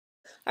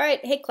All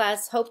right, hey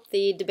class, hope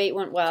the debate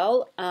went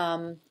well.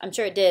 I'm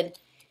sure it did.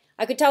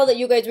 I could tell that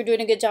you guys were doing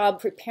a good job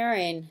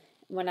preparing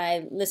when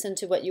I listened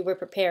to what you were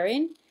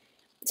preparing.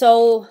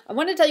 So I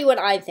want to tell you what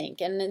I think,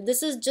 and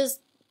this is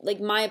just like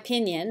my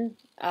opinion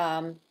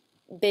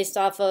based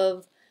off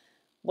of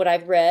what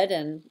I've read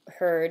and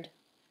heard.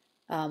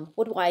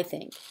 What do I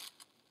think?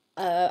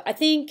 I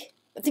think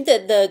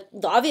that the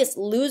obvious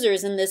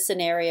losers in this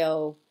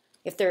scenario,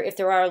 if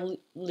there are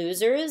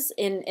losers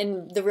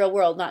in the real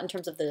world, not in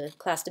terms of the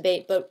class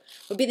debate, but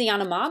would be the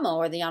Yanomamo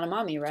or the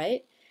Yanomami,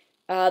 right?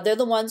 They're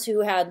the ones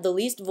who had the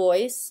least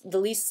voice, the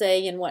least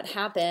say in what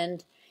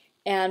happened,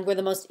 and were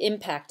the most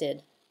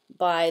impacted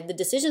by the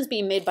decisions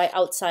being made by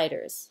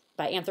outsiders,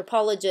 by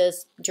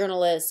anthropologists,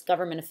 journalists,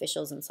 government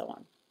officials, and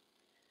so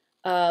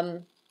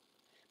on.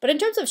 But in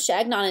terms of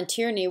Chagnon and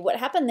tyranny, what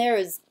happened there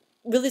is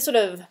really sort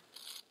of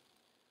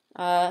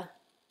uh,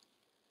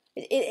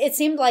 it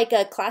seemed like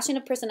a clashing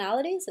of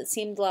personalities. It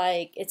seems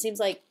like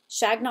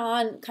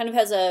Chagnon kind of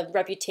has a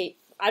reputation.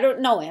 I don't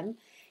know him,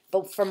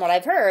 but from what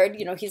I've heard,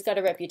 he's got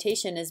a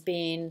reputation as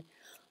being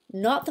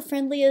not the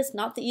friendliest,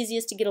 not the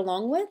easiest to get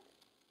along with,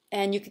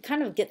 and you could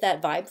kind of get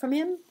that vibe from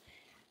him.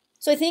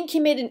 So I think he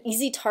made an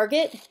easy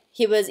target.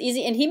 He was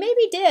easy, and he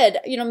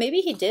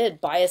maybe he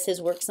did bias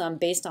his work some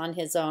based on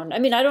his own. I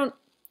mean,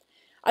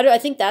 I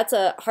think that's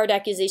a hard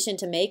accusation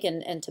to make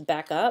and to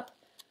back up,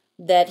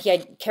 that he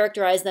had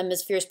characterized them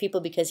as fierce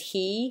people because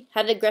he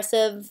had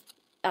aggressive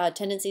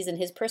tendencies in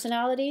his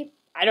personality.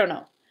 I don't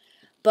know,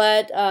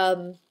 but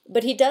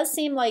he does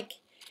seem like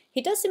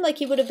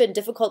he would have been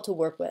difficult to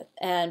work with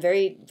and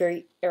very,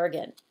 very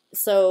arrogant.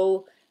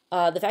 So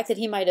the fact that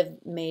he might have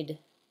made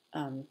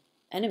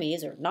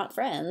enemies or not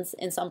friends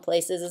in some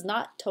places is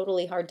not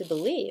totally hard to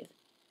believe.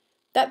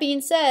 That being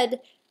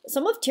said,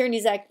 some of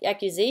Tierney's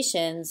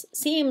accusations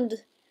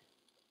seemed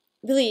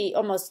really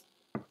almost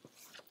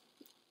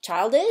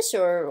childish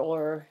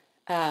or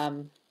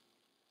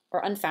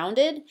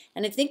unfounded,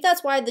 and I think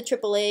that's why the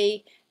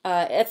AAA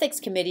ethics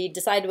committee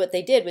decided what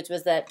they did, which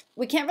was that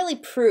we can't really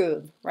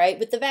prove, right?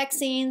 With the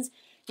vaccines,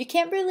 you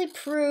can't really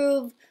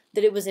prove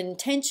that it was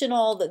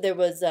intentional, that there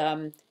was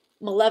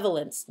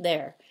malevolence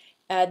there.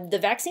 The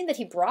vaccine that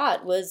he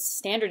brought was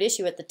standard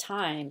issue at the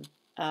time,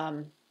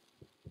 and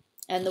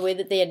the way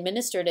that they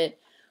administered it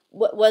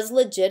was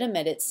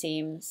legitimate, it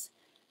seems.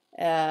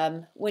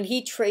 When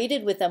he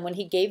traded with them, when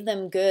he gave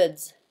them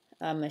goods,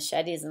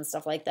 machetes and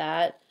stuff like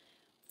that,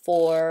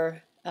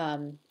 for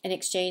in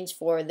exchange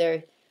for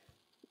their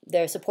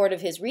support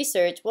of his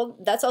research, well,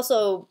 that's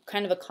also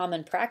kind of a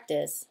common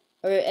practice,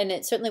 and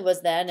it certainly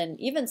was then, and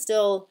even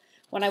still,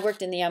 when I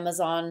worked in the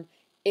Amazon,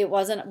 it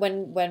wasn't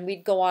when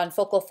we'd go on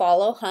focal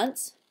follow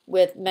hunts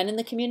with men in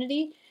the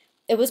community.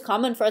 It was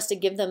common for us to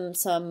give them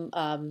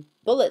some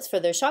bullets for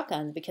their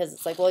shotguns because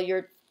it's like, well,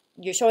 you're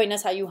showing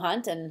us how you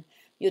hunt, and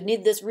you'd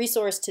need this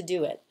resource to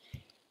do it.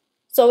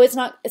 So it's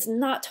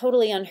not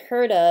totally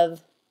unheard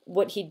of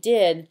what he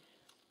did,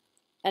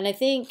 and I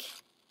think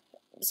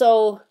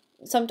so.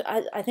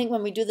 I think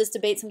when we do this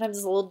debate, sometimes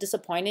it's a little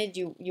disappointed.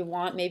 You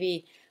want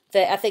maybe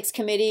the ethics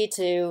committee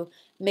to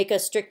make a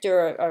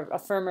stricter or a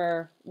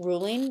firmer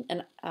ruling,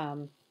 and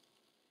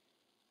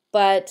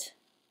but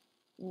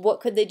what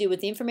could they do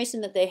with the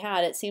information that they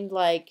had? It seemed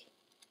like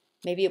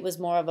maybe it was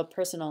more of a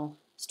personal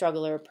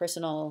struggle or a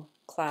personal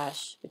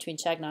clash between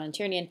Chagnon and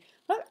Tierney. And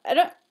I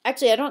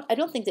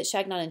don't think that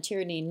Chagnon and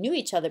Tierney knew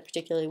each other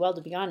particularly well,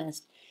 to be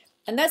honest.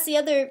 And that's the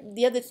other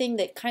thing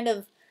that kind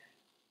of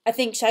I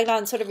think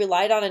Chagnon sort of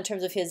relied on in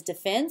terms of his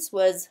defense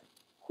was,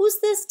 who's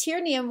this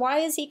Tierney and why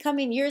is he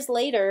coming years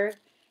later?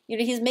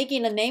 He's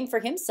making a name for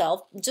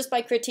himself just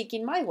by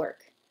critiquing my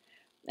work.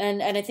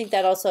 And I think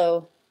that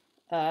also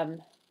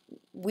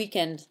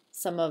weakened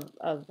some of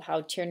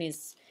how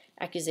Tierney's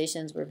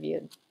accusations were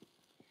viewed.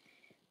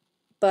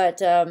 But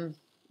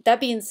that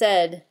being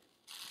said,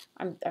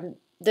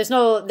 there's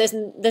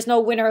no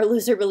winner or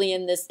loser really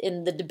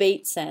in the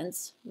debate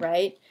sense,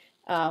 right?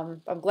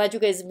 I'm glad you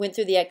guys went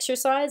through the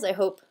exercise. I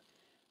hope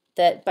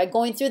that by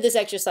going through this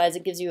exercise,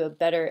 it gives you a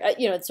better,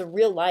 it's a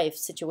real life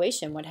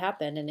situation, what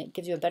happened, and it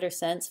gives you a better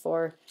sense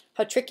for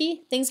how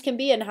tricky things can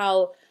be and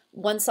how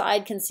one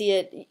side can see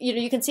it,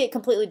 you can see it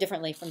completely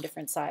differently from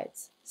different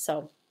sides.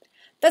 So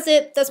that's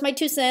it. That's my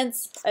 2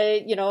 cents.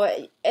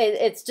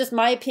 It's just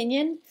my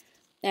opinion,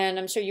 and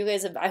I'm sure you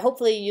guys have,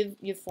 hopefully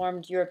you've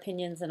formed your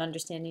opinions and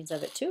understandings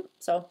of it too.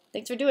 So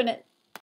thanks for doing it.